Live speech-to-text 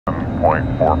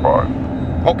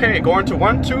127.45. Okay, going to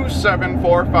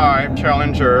 12745,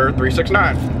 Challenger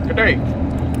 369. Good day.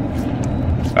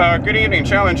 Good evening,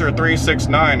 Challenger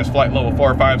 369 is flight level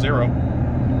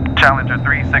 450. Challenger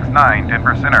 369,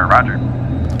 Denver Center, roger.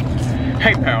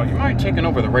 Hey pal, you mind taking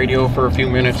over the radio for a few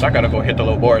minutes? I gotta go hit the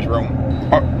little boy's room.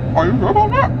 Are you sure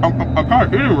about that? I'm kind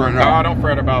of eating right now. No, don't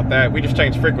fret about that. We just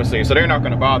changed frequency, so they're not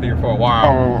gonna bother you for a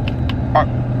while.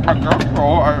 I guess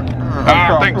so.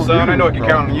 I think so. I know I can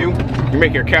count on you. You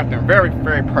make your captain very,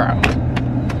 very proud.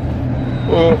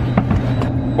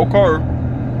 Okay.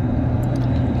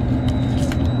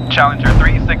 Challenger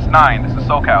 369, this is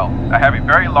SoCal. I have a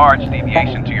very large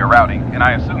deviation to your routing, and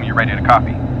I assume you're ready to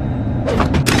copy.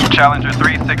 Challenger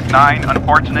 369,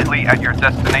 unfortunately at your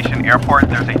destination airport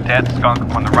there's a dead skunk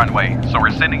on the runway, so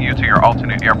we're sending you to your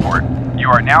alternate airport. You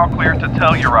are now cleared to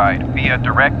Telluride via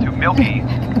direct to Milky,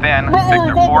 then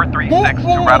Victor 436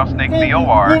 to Rattlesnake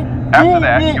VOR. After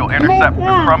that, you'll intercept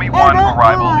the Crummy 1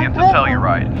 arrival into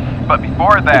Telluride. But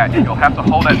before that, you'll have to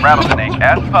hold at Rattlesnake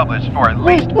as published for at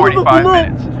least 45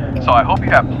 minutes. So I hope you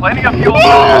have plenty of fuel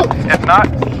for this. If not,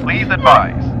 please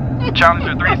advise.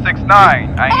 Challenger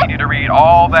 369, I need you to read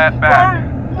all that back.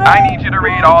 I need you to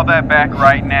read all that back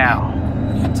right now.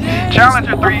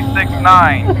 Challenger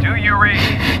 369, do you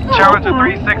read? Challenger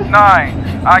 369,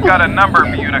 I got a number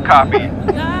for you to copy.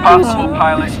 Possible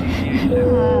pilot deviation.